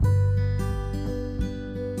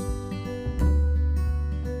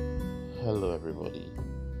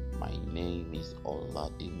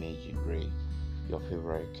Oladimeji Gray, your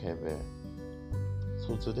favorite Kevin.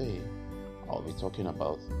 So today I'll be talking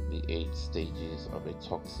about the 8 stages of a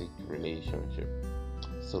toxic relationship.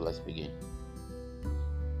 So let's begin.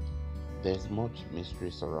 There's much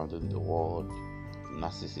mystery surrounding the word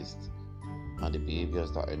narcissist and the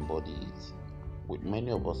behaviors that embody it, with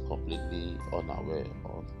many of us completely unaware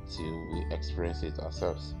until we experience it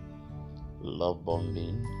ourselves. Love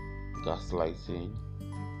bombing, gaslighting,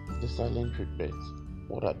 the silent treatment.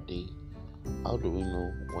 What are they? How do we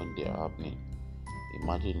know when they are happening?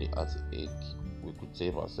 Imagine the heartache we could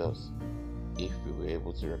save ourselves if we were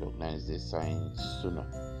able to recognize these signs sooner.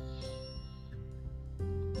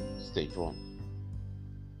 Stage 1: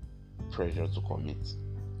 Pressure to commit.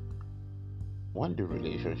 When the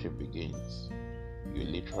relationship begins, you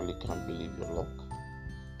literally can't believe your luck.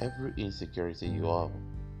 Every insecurity you have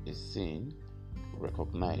is seen,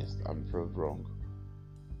 recognized, and proved wrong.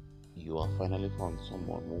 You have finally found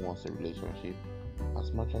someone who wants a relationship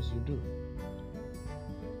as much as you do.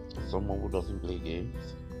 Someone who doesn't play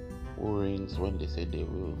games, who rings when they say they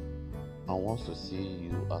will, and wants to see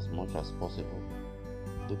you as much as possible.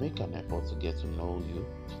 They make an effort to get to know you,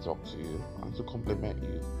 to talk to you, and to compliment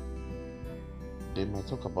you. They might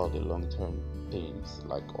talk about the long term things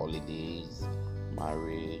like holidays,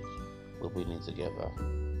 marriage, moving in together.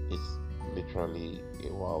 It's literally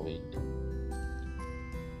a whirlwind.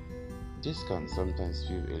 This can sometimes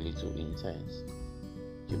feel a little intense.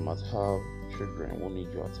 You must have children who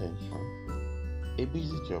need your attention, a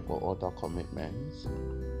busy job or other commitments,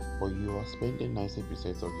 but you are spending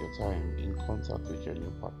 90% of your time in contact with your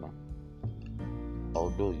new partner.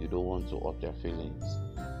 Although you don't want to hurt their feelings,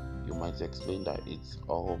 you might explain that it's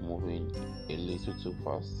all moving a little too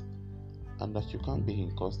fast and that you can't be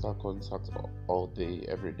in constant contact all day,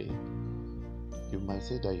 every day. You might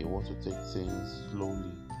say that you want to take things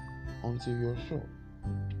slowly until you're sure.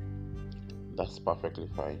 That's perfectly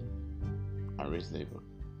fine and reasonable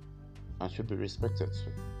and should be respected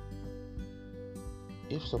too.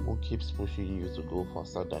 If someone keeps pushing you to go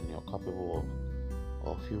faster than you're capable of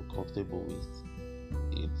or feel comfortable with,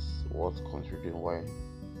 it's worth considering why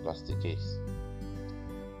that's the case.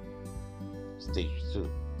 Stage 2: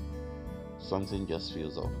 Something just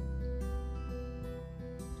feels off.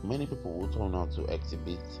 Many people who turn out to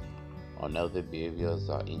exhibit unhealthy behaviors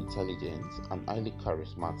are intelligent and highly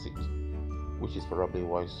charismatic, which is probably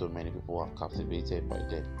why so many people are captivated by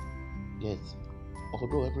them. Yet,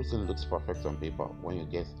 although everything looks perfect on paper when you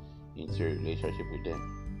get into a relationship with them,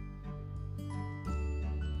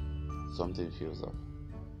 something feels off.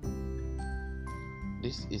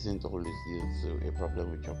 This isn't always due to a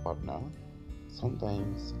problem with your partner.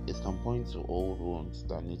 Sometimes it can point to old wounds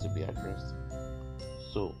that need to be addressed.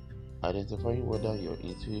 So, identifying whether your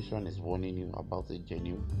intuition is warning you about a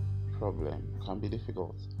genuine problem can be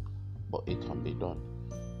difficult, but it can be done.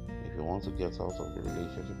 If you want to get out of the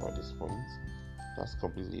relationship at this point, that's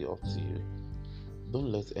completely up to you.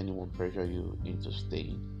 Don't let anyone pressure you into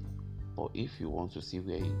staying, but if you want to see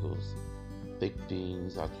where it goes, take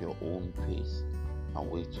things at your own pace and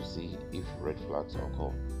wait to see if red flags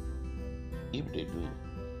occur. If they do,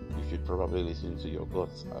 you should probably listen to your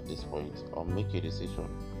guts at this point or make a decision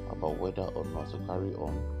about whether or not to carry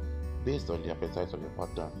on based on the appetite of your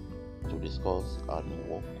partner to discuss and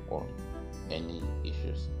work on any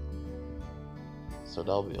issues. So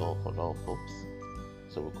that'll be all for now, folks.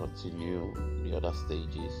 So we'll continue the other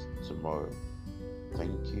stages tomorrow.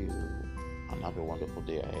 Thank you and have a wonderful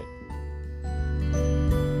day ahead.